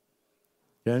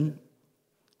 Okay?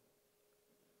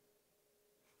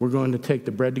 We're going to take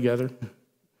the bread together,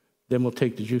 then we'll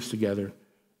take the juice together,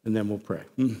 and then we'll pray.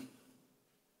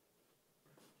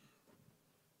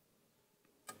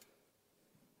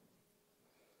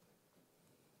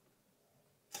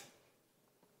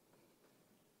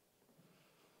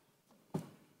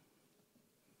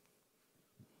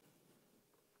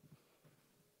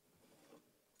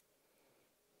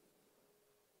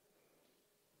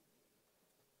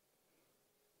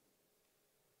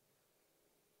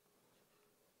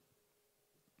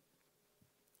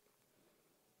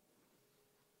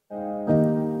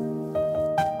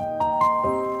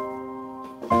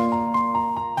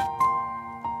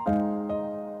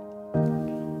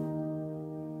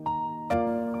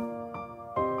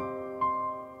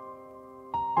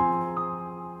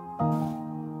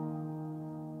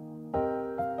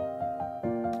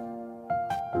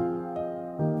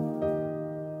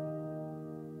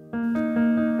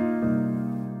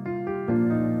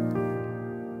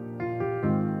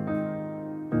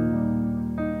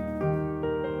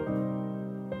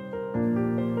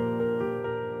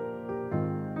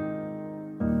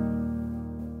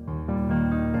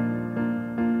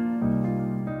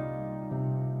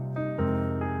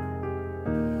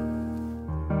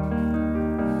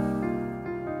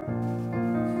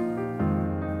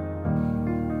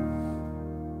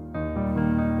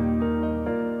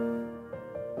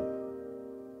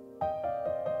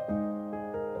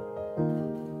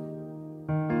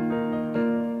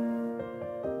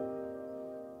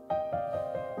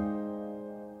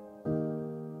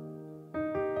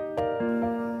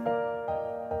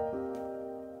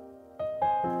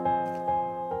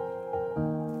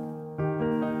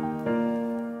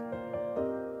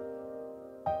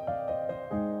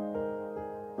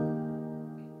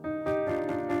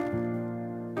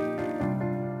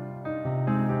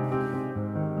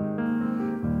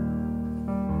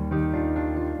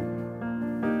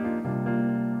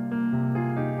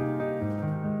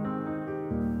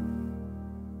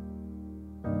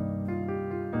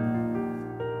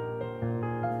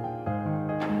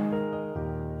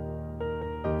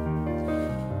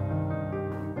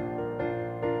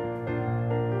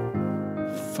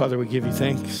 Father, we give you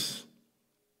thanks.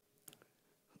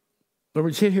 Lord,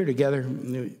 we sit here together.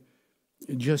 You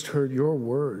just heard your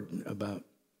word about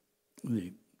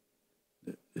the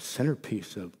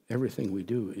centerpiece of everything we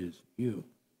do is you.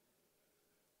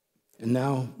 And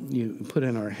now you put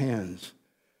in our hands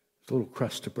a little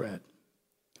crust of bread.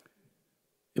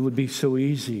 It would be so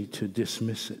easy to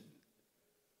dismiss it.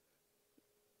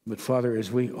 But Father,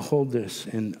 as we hold this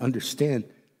and understand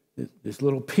that this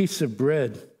little piece of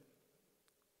bread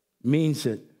means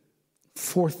that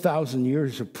 4,000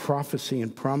 years of prophecy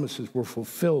and promises were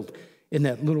fulfilled in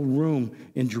that little room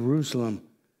in Jerusalem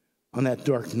on that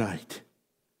dark night.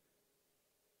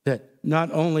 That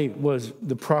not only was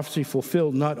the prophecy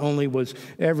fulfilled, not only was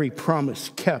every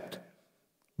promise kept,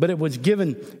 but it was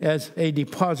given as a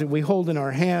deposit. We hold in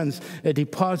our hands a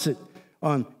deposit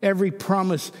on every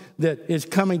promise that is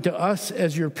coming to us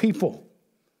as your people.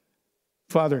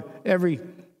 Father, every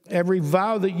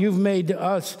vow that you've made to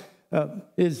us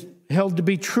is held to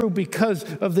be true because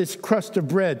of this crust of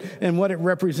bread and what it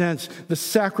represents, the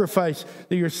sacrifice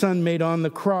that your Son made on the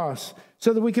cross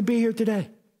so that we could be here today.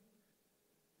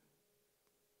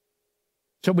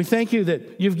 So we thank you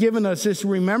that you've given us this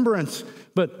remembrance,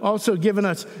 but also given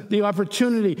us the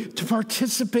opportunity to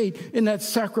participate in that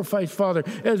sacrifice, Father,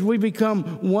 as we become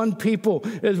one people,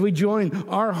 as we join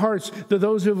our hearts to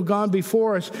those who have gone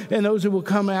before us and those who will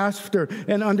come after,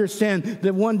 and understand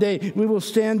that one day we will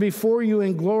stand before you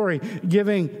in glory,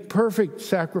 giving perfect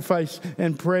sacrifice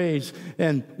and praise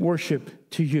and worship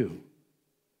to you.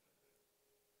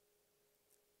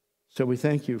 So we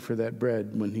thank you for that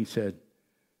bread when he said,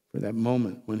 for that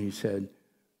moment when he said,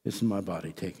 "This is my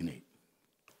body, take and eat."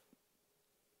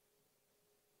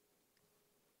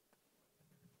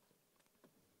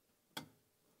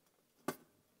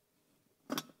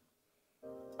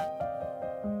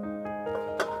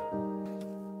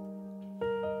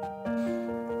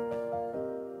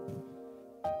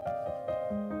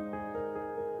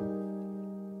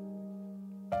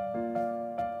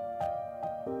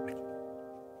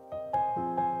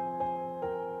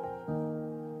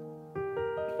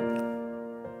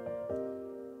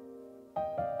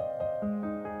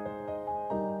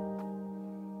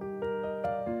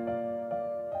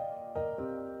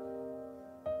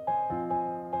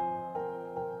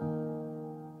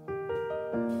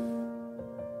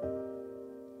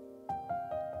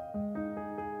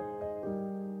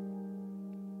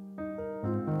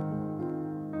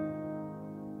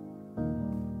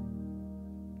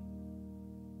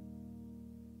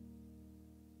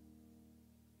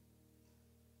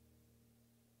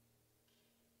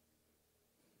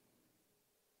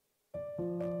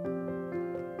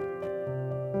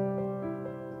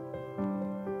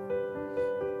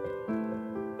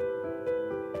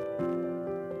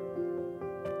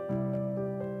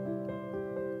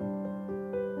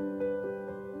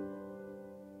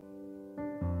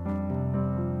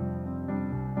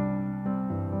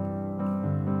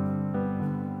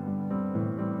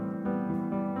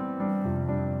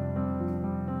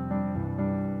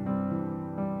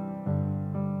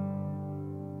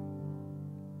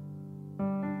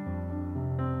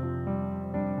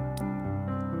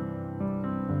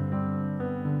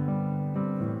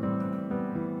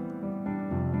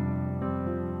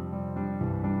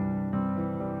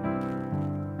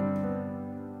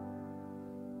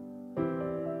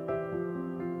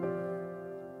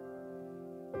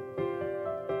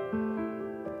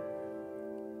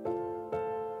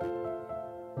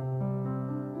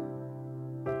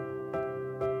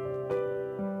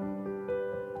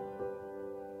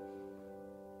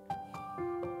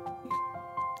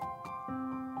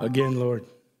 Again, Lord,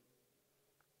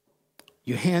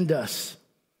 you hand us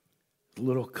a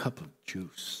little cup of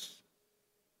juice.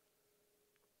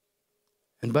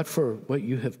 And but for what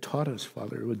you have taught us,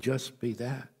 Father, it would just be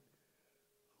that, a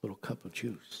little cup of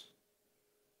juice.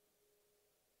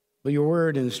 But your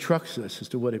word instructs us as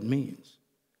to what it means.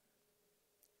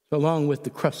 So along with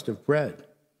the crust of bread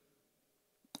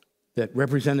that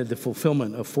represented the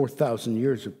fulfillment of 4,000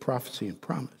 years of prophecy and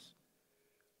promise,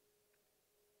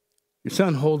 your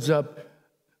son holds up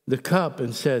the cup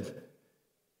and said,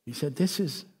 "This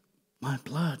is my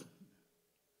blood."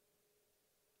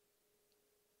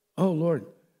 Oh, Lord,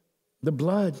 the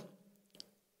blood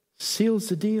seals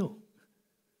the deal.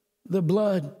 The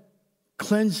blood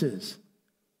cleanses.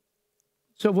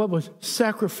 So what was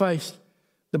sacrificed,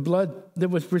 the blood that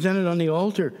was presented on the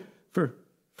altar for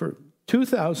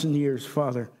 2,000 years,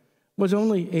 Father, was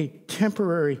only a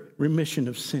temporary remission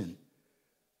of sin.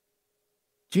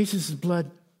 Jesus'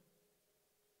 blood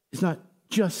is not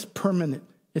just permanent,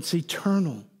 it's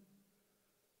eternal.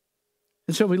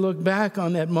 And so we look back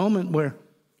on that moment where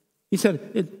he said,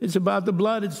 it's about the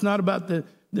blood, it's not about the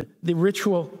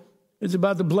ritual, it's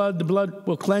about the blood. The blood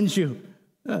will cleanse you.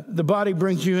 The body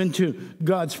brings you into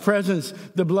God's presence.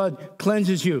 The blood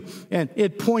cleanses you. And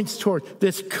it points toward,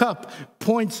 this cup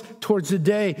points towards the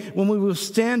day when we will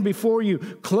stand before you,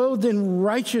 clothed in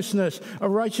righteousness, a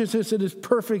righteousness that is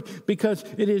perfect because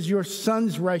it is your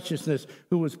Son's righteousness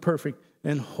who was perfect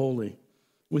and holy.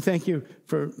 We thank you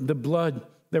for the blood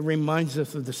that reminds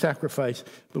us of the sacrifice,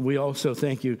 but we also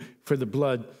thank you for the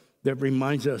blood that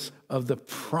reminds us of the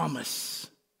promise.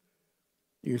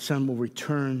 Your Son will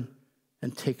return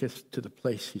and take us to the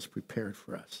place he's prepared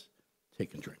for us.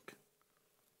 Take and drink.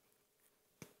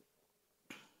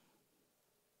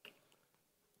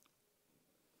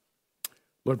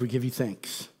 Lord, we give you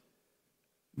thanks.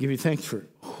 We give you thanks for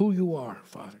who you are,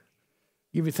 Father.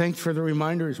 We give you thanks for the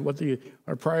reminders, what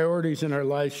our priorities in our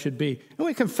lives should be. And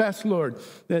we confess, Lord,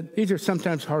 that these are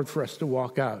sometimes hard for us to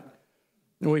walk out.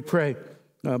 And we pray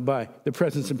by the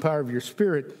presence and power of your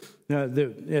Spirit, that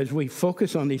as we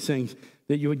focus on these things,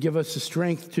 that you would give us the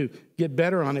strength to get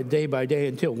better on it day by day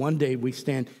until one day we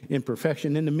stand in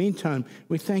perfection. In the meantime,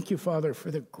 we thank you, Father,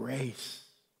 for the grace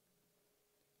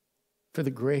for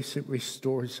the grace that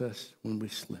restores us when we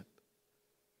slip.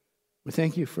 We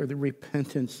thank you for the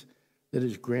repentance that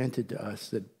is granted to us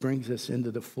that brings us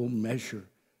into the full measure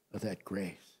of that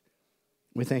grace.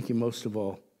 We thank you most of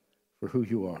all for who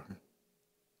you are.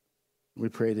 We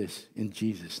pray this in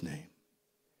Jesus' name.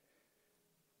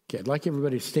 Okay, I'd like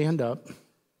everybody to stand up.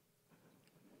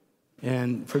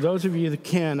 And for those of you that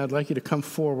can, I'd like you to come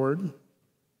forward.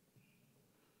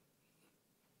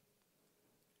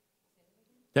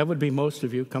 That would be most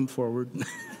of you. Come forward.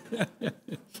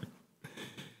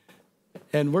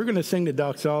 And we're going to sing the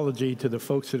doxology to the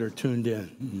folks that are tuned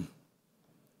in.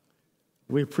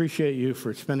 We appreciate you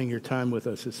for spending your time with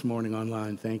us this morning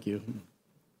online. Thank you.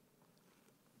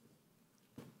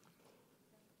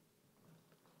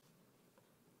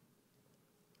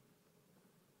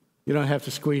 You don't have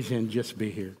to squeeze in, just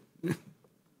be here.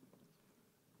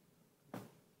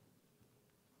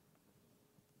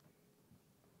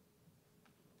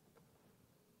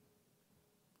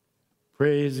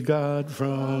 Praise God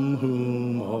from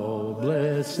whom all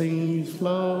blessings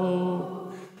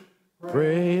flow.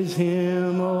 Praise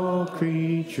him, all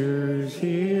creatures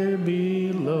here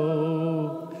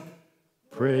below.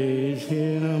 Praise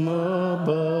him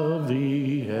above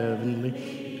the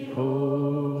heavenly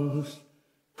host.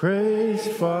 Praise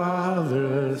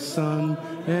Father, Son,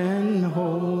 and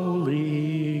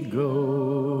Holy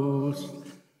Ghost.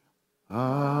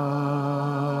 Amen.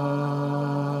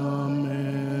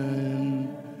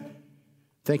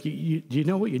 Thank you. Do you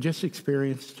know what you just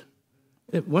experienced?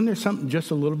 Wasn't there something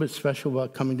just a little bit special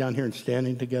about coming down here and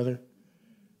standing together?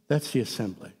 That's the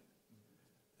assembly.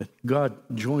 That God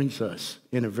joins us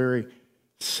in a very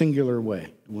singular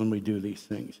way when we do these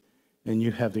things. And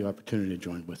you have the opportunity to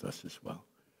join with us as well.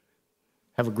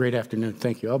 Have a great afternoon.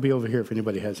 Thank you. I'll be over here if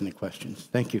anybody has any questions.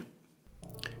 Thank you.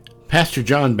 Pastor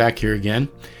John back here again.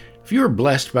 If you were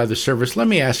blessed by the service, let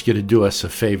me ask you to do us a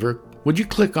favor. Would you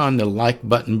click on the like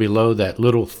button below, that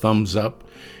little thumbs up?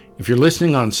 If you're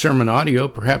listening on sermon audio,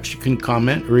 perhaps you can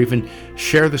comment or even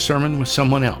share the sermon with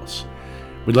someone else.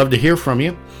 We'd love to hear from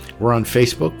you. We're on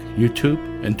Facebook, YouTube,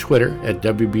 and Twitter at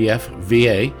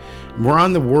WBFVA. And we're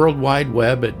on the World Wide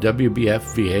Web at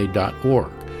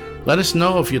WBFVA.org. Let us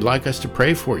know if you'd like us to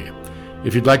pray for you.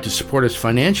 If you'd like to support us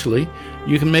financially,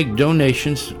 you can make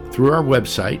donations through our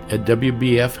website at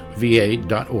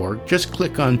WBFVA.org. Just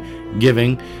click on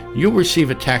Giving. You'll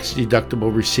receive a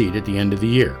tax-deductible receipt at the end of the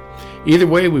year. Either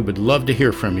way, we would love to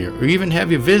hear from you, or even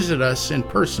have you visit us in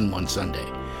person one Sunday.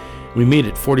 We meet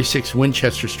at 46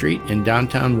 Winchester Street in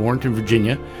downtown Warrenton,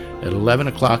 Virginia at 11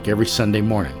 o'clock every Sunday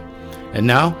morning. And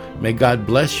now, may God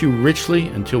bless you richly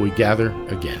until we gather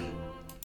again.